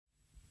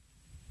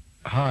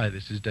Hi,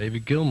 this is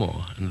David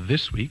Gilmour, and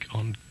this week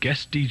on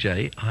Guest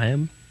DJ, I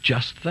am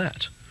just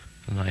that.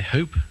 And I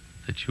hope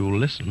that you will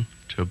listen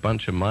to a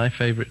bunch of my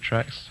favourite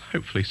tracks.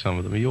 Hopefully some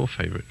of them are your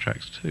favourite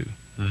tracks too.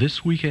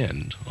 This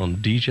weekend on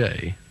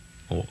DJ,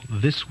 or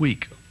this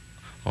week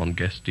on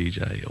Guest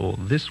DJ, or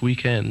this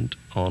weekend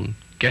on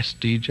Guest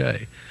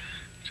DJ.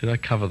 Should I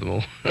cover them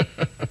all?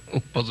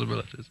 All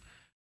possibilities.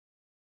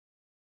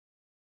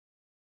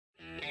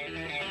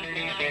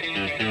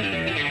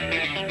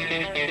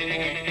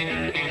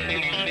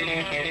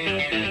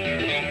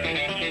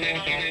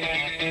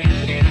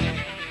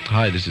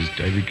 Hi, this is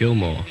David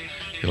Gilmour.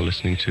 You're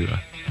listening to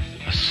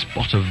a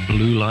spot of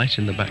blue light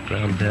in the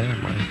background there,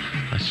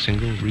 my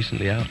single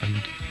recently out,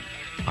 and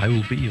I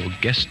will be your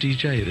guest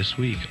DJ this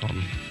week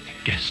on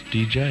Guest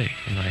DJ,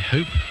 and I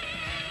hope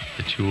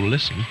that you will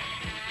listen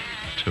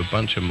to a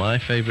bunch of my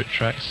favourite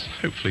tracks.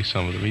 Hopefully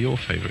some of them are your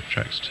favourite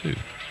tracks too.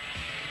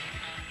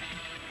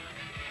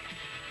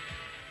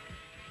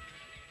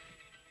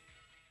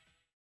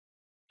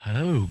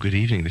 Hello, good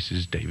evening, this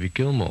is David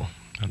Gilmour,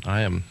 and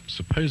I am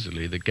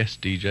supposedly the guest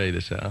DJ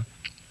this hour.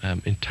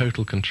 In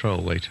total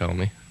control, they tell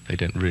me. They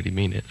don't really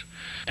mean it.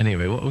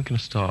 Anyway, what we're going to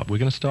start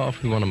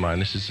off with one of mine.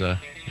 This is,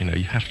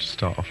 you have to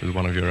start off with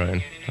one of your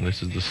own, and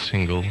this is the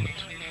single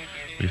that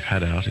we've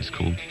had out. It's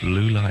called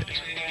Blue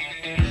Light.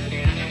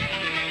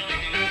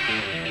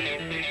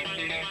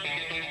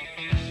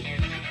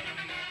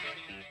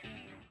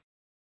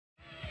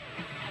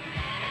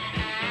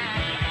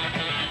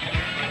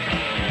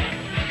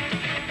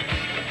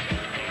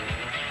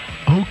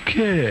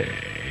 Okay,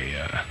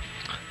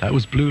 that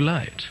was Blue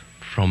Light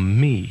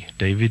from me,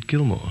 David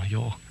Gilmour,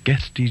 your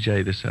guest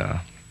DJ this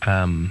hour.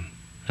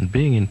 And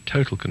being in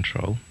total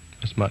control,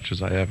 as much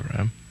as I ever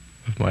am,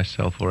 of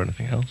myself or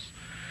anything else,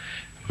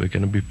 we're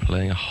going to be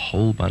playing a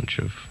whole bunch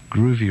of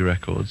groovy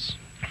records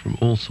from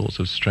all sorts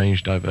of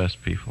strange, diverse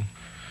people.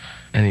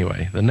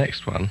 Anyway, the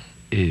next one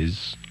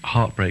is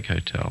Heartbreak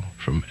Hotel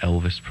from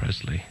Elvis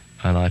Presley,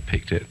 and I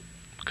picked it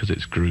because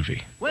it's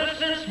groovy. Well,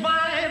 since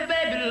my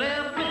baby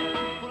left me,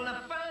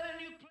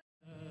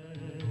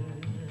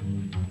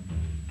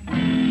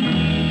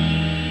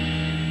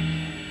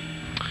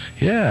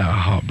 yeah,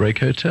 Heartbreak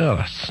Hotel,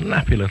 a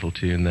snappy little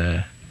tune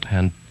there.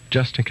 And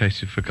just in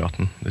case you've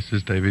forgotten, this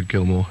is David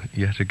Gilmour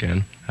yet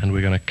again, and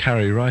we're going to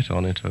carry right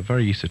on into a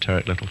very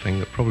esoteric little thing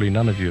that probably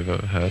none of you have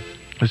ever heard.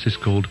 This is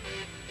called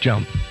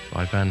Jump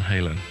by Van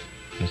Halen,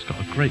 and it's got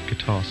a great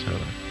guitar solo.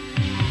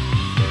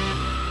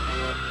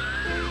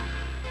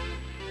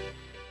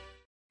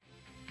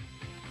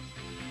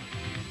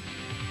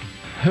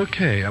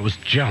 Okay, that was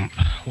Jump.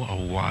 What a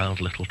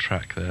wild little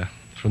track there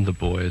from the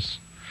boys.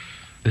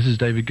 This is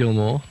David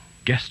Gilmour,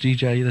 guest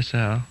DJ this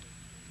hour,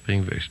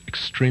 being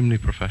extremely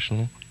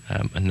professional,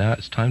 and now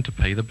it's time to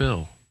pay the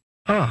bill.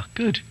 Ah,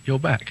 good, you're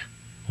back.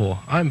 Or,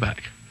 I'm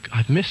back.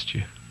 I've missed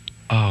you.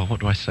 Oh, what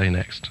do I say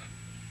next?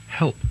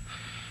 Help.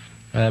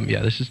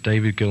 Yeah, this is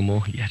David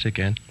Gilmour yet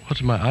again.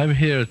 What am I? I'm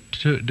here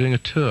doing a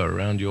tour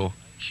around your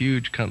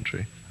huge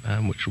country,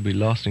 which will be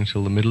lasting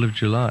till the middle of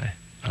July,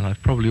 and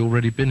I've probably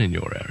already been in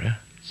your area,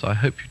 so I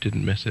hope you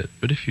didn't miss it,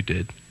 but if you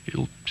did,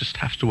 you'll just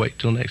have to wait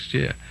till next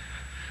year.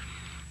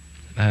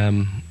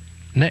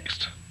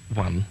 Next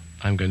one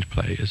I'm going to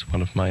play is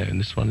one of my own.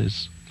 This one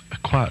is a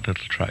quiet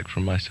little track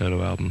from my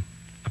solo album,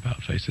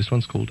 About Face. This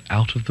one's called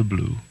Out of the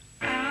Blue.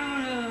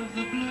 out of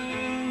the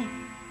blue.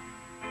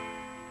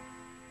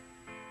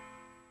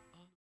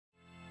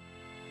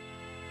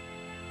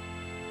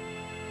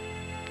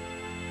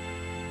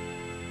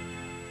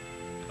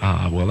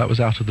 Ah, well, that was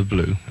Out of the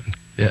Blue.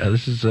 Yeah,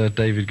 this is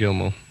David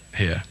Gilmour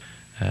here.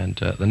 And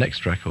the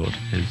next record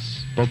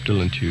is Bob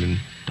Dylan tune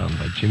done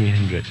by Jimi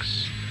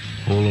Hendrix,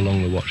 All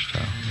Along the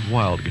Watchtower.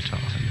 Wild guitar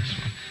in this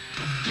one.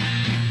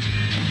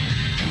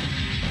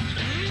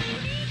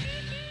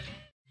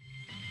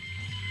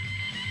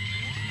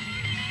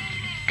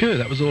 Good,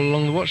 that was All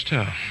Along the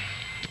Watchtower.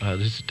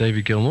 This is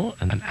David Gilmour,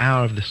 and an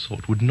hour of this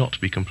sort would not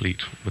be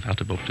complete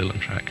without a Bob Dylan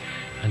track.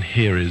 And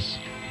here is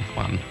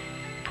one,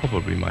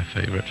 probably my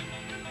favourite.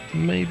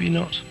 Maybe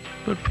not,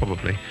 but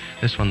probably.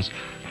 This one's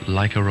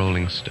Like a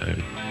Rolling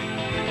Stone.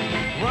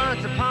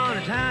 Once upon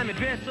a time you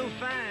dressed so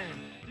fine.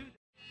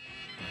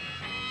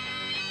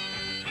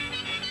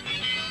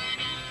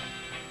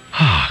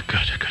 Ah, good.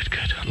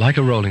 Like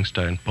a Rolling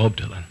Stone, Bob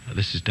Dylan.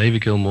 This is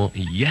David Gilmour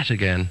yet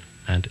again,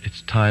 and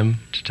it's time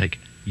to take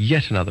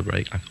yet another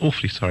break. I'm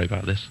awfully sorry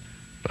about this,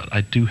 but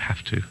I do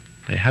have to.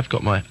 They have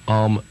got my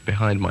arm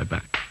behind my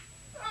back.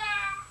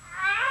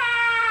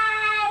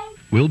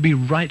 We'll be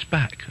right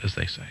back, as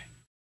they say.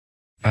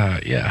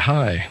 Yeah,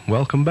 hi.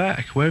 Welcome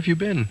back. Where have you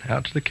been?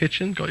 Out to the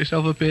kitchen? Got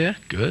yourself a beer?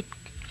 Good.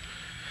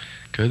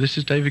 This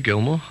is David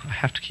Gilmour. I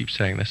have to keep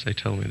saying this. They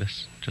tell me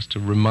this, just to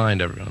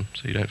remind everyone,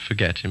 so you don't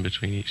forget in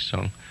between each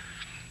song.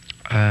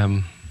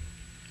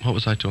 What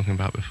was I talking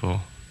about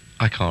before?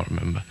 I can't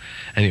remember.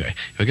 Anyway,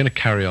 we're going to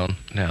carry on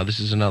now. This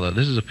is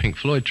a Pink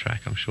Floyd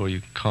track. I'm sure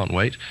you can't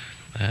wait.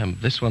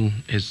 This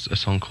one is a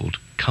song called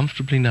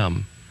Comfortably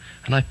Numb,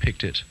 and I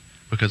picked it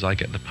because I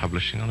get the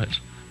publishing on it,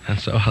 and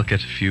so I'll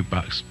get a few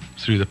bucks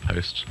through the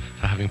post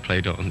for having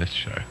played it on this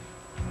show.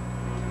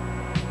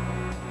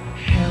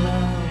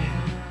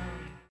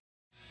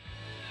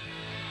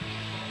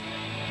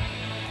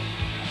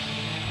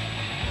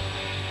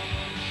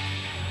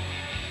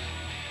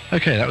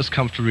 Okay, that was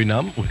Comfortably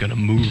Numb. We're going to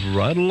move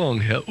right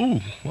along here. Ooh,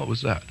 what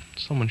was that?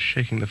 Someone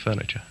shaking the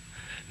furniture.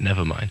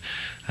 Never mind.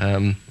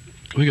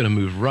 We're going to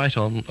move right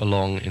on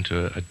along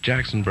into a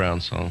Jackson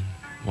Browne song,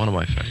 one of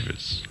my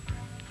favourites.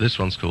 This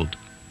one's called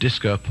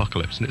Disco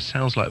Apocalypse, and it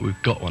sounds like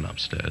we've got one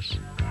upstairs.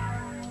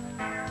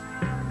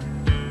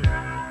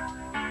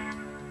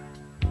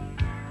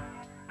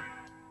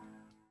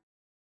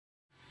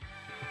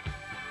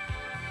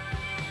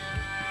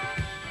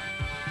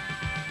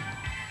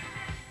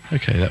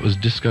 Okay, that was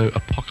Disco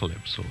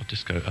Apocalypse, or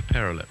Disco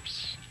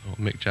Aperalypse, or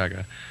Mick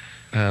Jagger.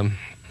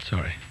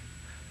 Sorry,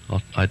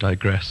 I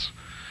digress.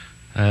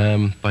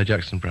 By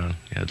Jackson Browne.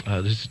 Yeah,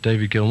 this is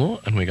David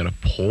Gilmour, and we're going to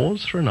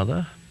pause for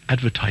another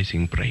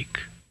advertising break.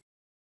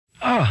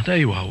 Ah, there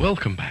you are.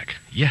 Welcome back,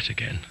 yet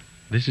again.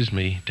 This is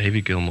me,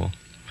 David Gilmour,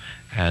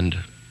 and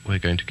we're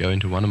going to go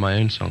into one of my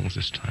own songs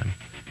this time.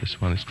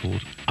 This one is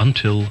called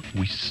Until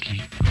We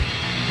Sleep.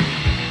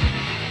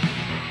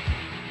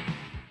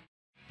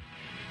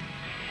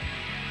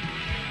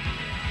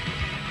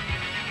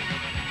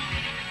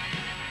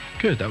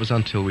 Good, that was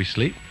Until We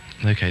Sleep.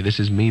 Okay, this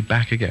is me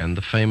back again,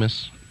 the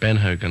famous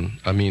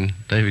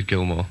David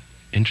Gilmour,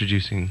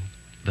 introducing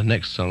the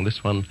next song.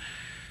 This one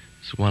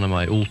is one of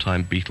my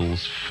all-time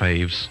Beatles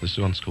faves. This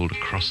one's called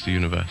Across the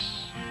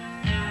Universe.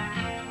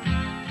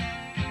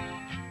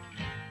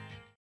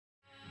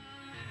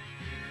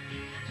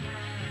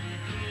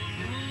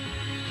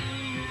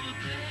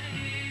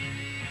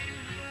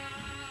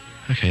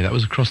 Okay, that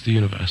was Across the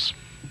Universe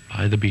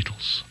by the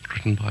Beatles,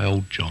 written by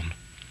old John.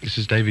 This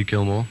is David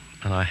Gilmour,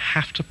 and I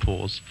have to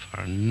pause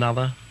for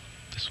another.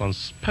 This one's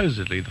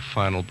supposedly the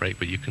final break,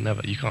 but you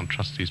can't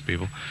trust these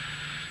people.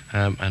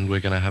 And we're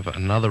going to have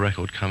another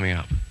record coming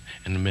up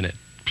in a minute.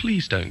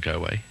 Please don't go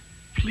away.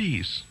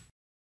 Please.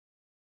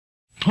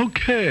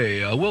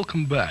 Okay,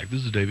 welcome back.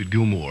 This is David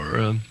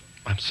Gilmour.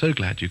 I'm so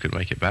glad you could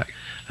make it back.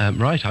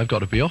 Right, I've got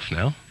to be off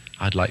now.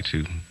 I'd like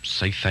to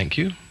say thank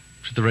you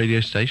to the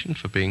radio station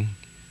for being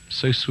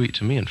so sweet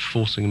to me and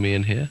forcing me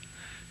in here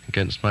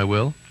against my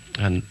will.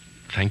 And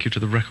thank you to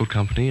the record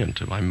company and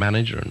to my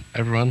manager and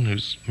everyone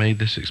who's made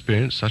this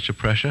experience such a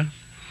pressure.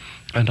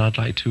 And I'd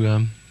like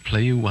to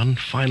play you one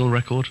final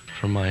record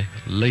from my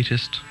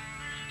latest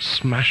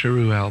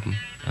smasheroo album.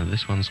 And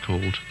this one's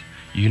called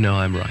You Know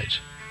I'm Right,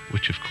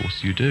 which of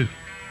course you do.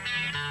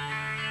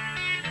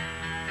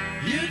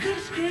 You can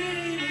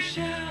scream and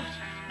shout,